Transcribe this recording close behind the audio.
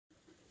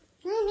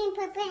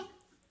morning, Papa.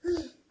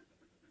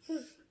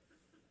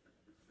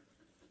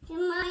 Good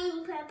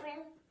morning, Papa.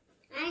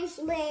 I'm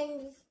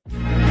Splendid.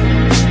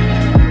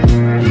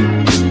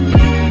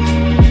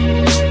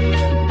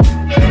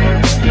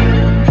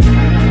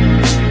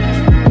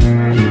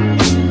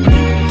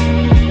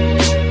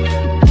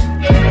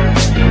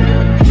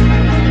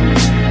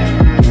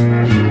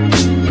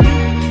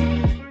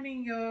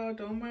 Morning, y'all.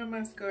 Don't mind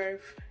my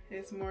scarf.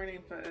 It's morning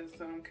for us,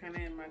 so I'm kind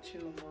of in my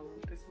chill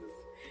mode.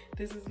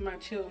 This is my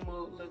chill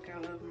mode look. I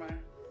love my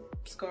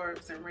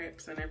scarves and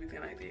wraps and everything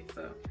like that.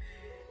 So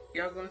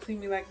y'all gonna see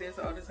me like this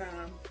all the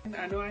time. And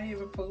I know I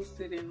haven't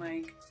posted in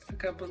like a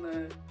couple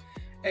of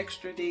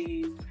extra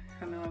days.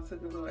 I know I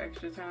took a little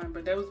extra time,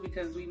 but that was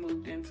because we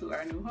moved into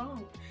our new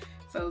home.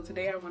 So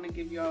today I want to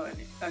give y'all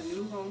a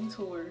new home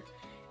tour,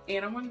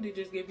 and I wanted to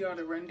just give y'all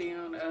the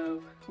rundown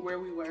of where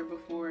we were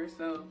before.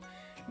 So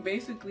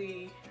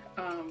basically,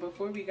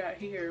 before we got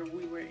here,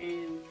 we were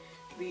in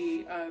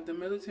the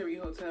military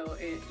hotel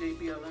at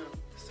JBLM.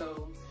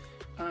 So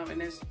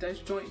and that's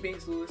Joint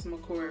Base Lewis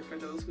McChord, for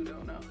those who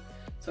don't know.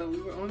 So we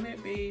were on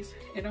that base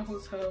in a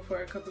hotel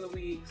for a couple of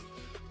weeks.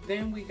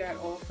 Then we got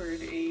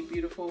offered a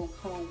beautiful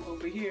home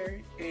over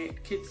here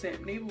at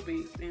Kitsap Naval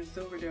Base in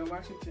Silverdale,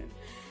 Washington,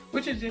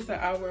 which is just an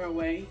hour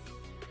away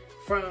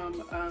from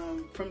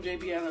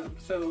JBLM.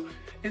 So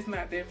it's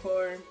not that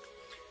far.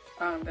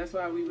 That's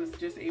why we was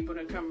just able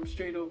to come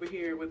straight over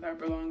here with our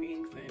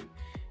belongings and,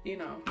 you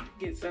know,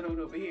 get settled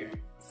over here.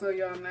 So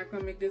y'all, I'm not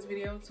gonna make this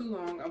video too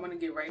long. I want to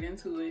get right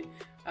into it.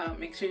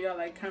 Make sure y'all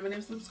like, comment,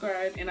 and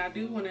subscribe. And I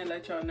do want to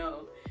let y'all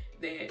know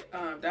that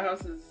the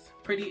house is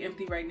pretty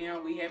empty right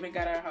now. We haven't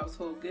got our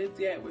household goods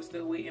yet. We're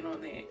still waiting on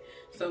that.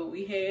 So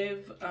we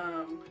have,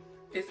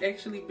 it's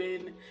actually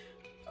been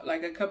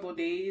like a couple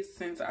days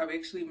since I've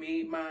actually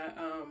made my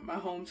my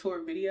home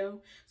tour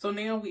video. So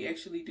now we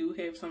actually do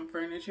have some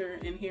furniture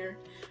in here,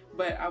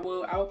 but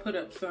I'll put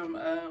up some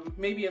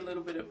maybe a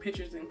little bit of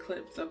pictures and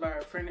clips of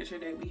our furniture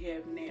that we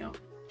have now.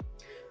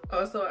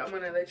 Also, I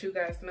want to let you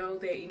guys know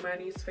that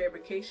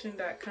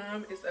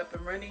imanisfabrication.com is up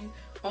and running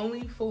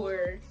only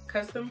for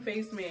custom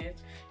face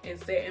masks and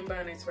satin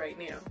bonnets right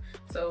now.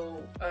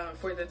 So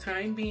for the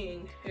time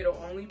being,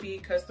 it'll only be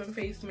custom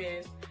face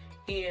masks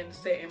and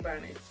satin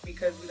bonnets,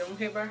 because we don't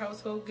have our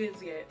household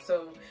goods yet.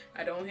 So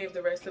I don't have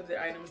the rest of the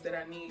items that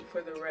I need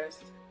for the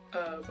rest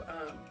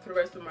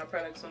of my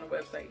products on the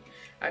website.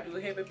 I do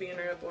have a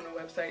banner up on the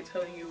website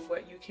telling you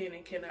what you can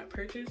and cannot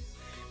purchase.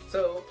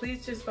 So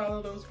please just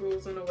follow those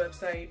rules on the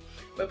website.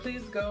 But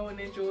please go and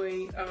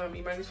enjoy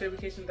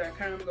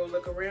imanisfabrication.com. Go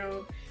look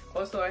around.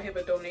 Also, I have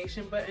a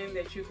donation button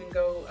that you can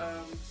go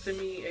send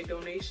me a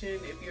donation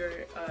if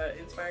you're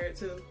inspired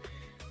to.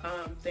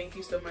 Thank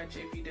you so much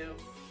if you do.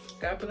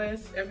 God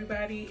bless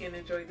everybody and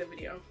enjoy the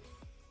video.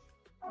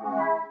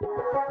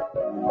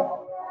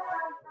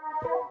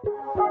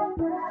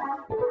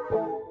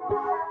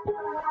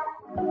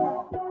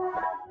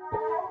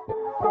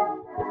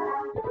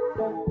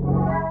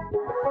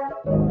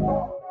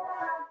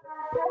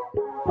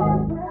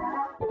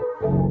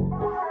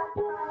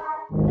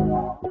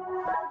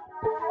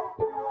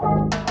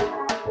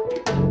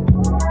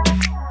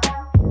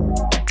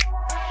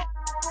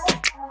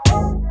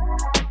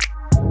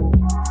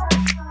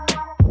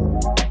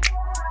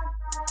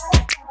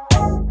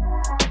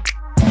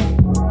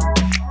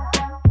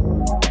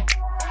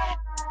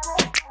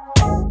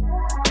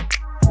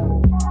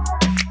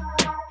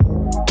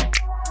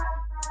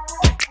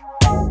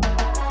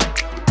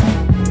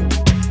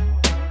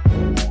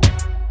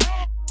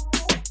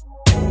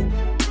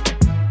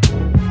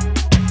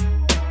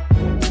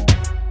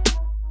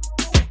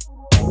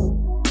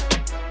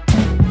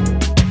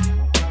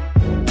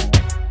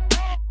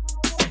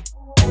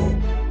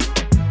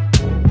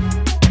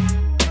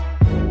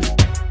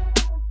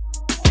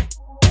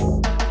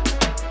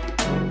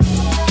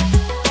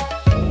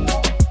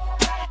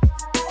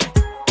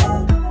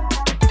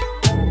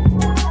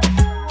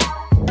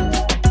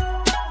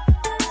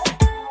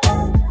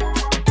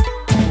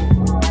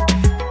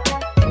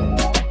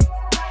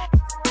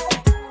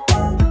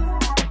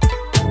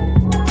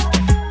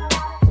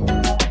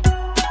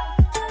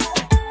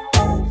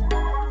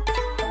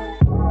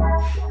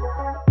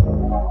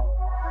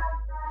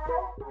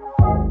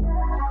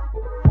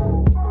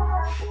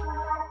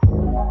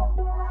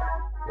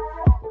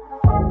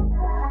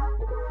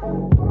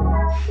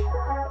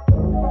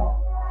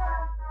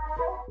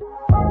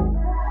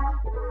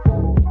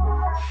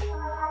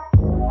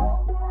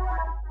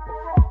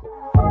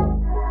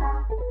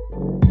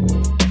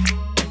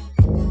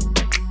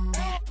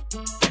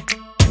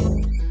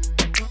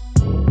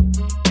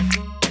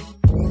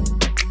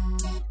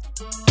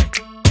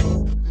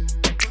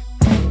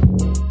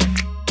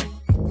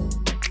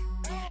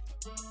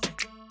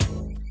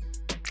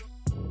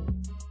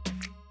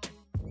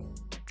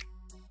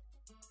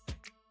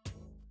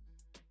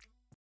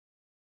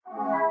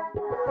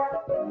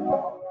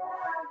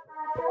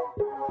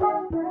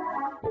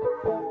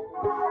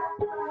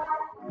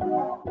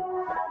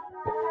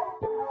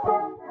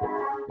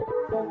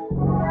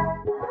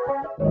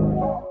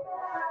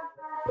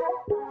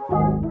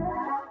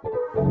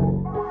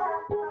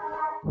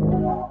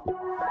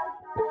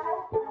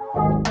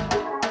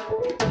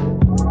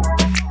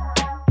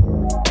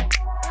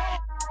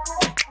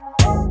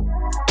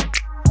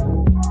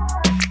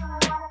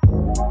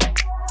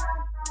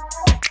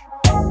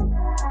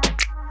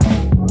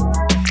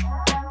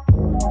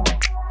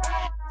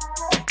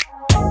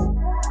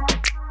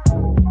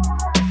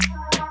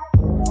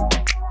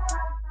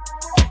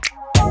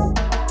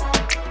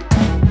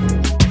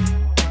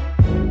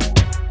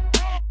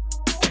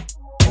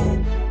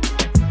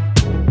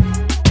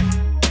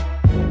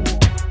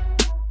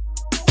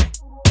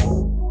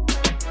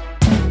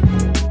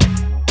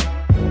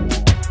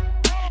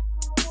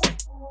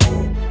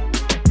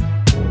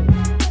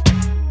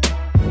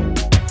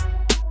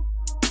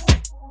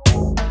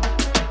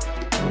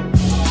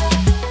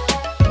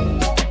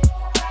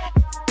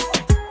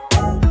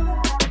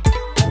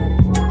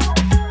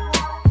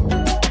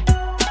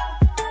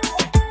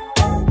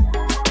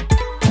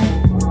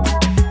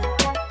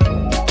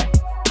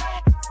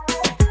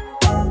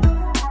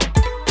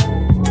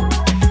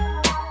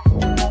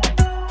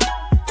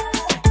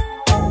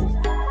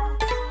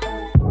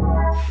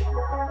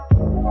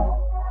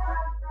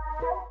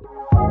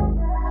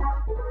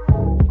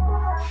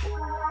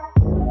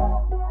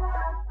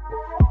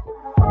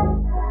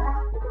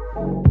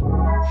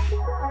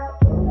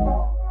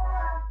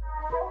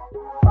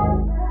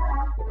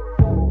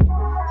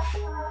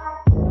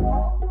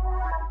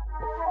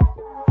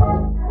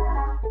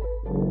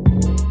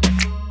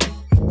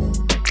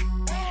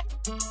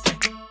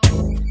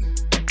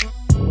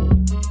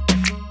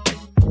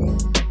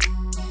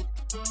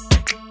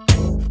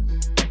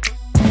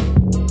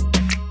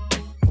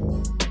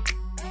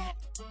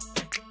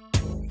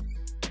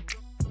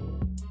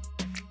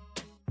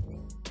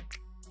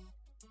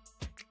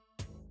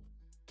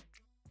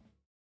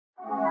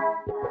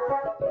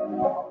 Thank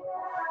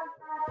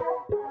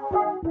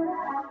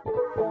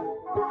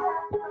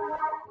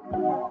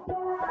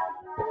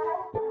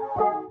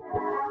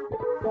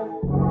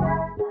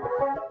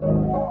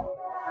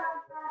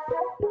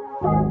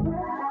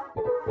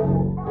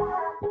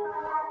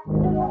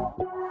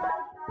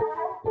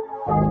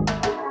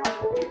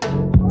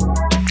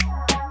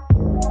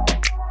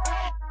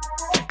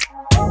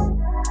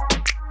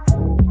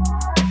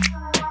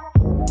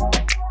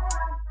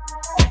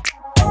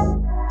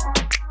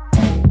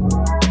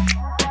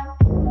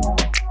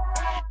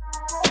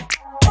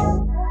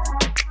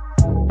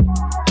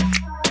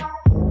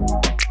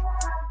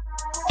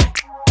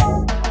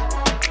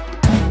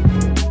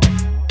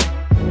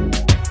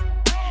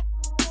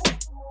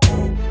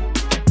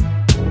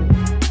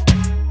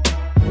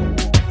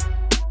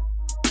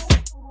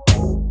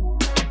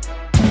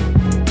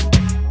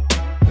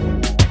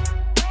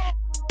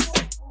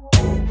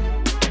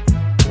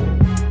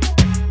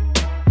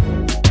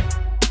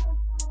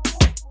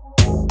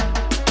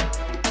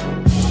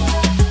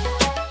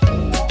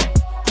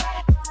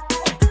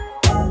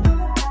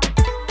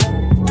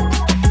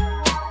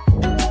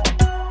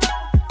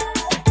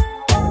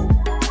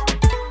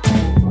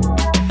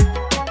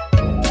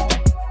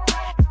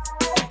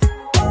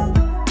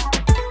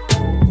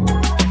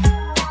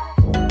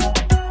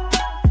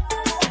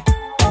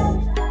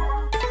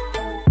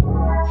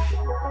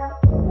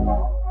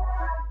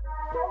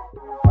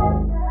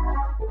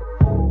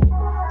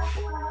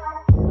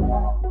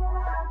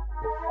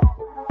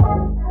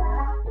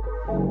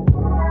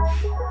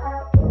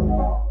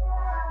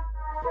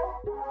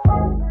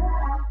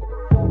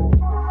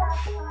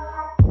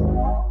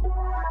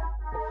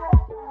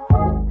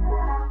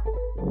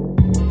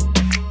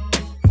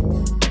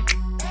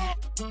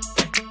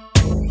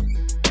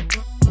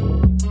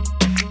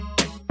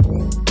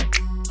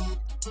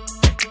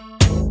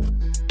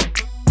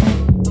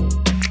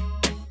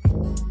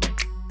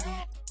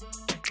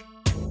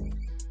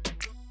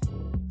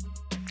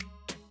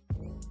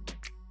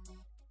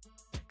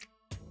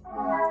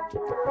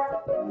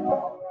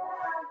you.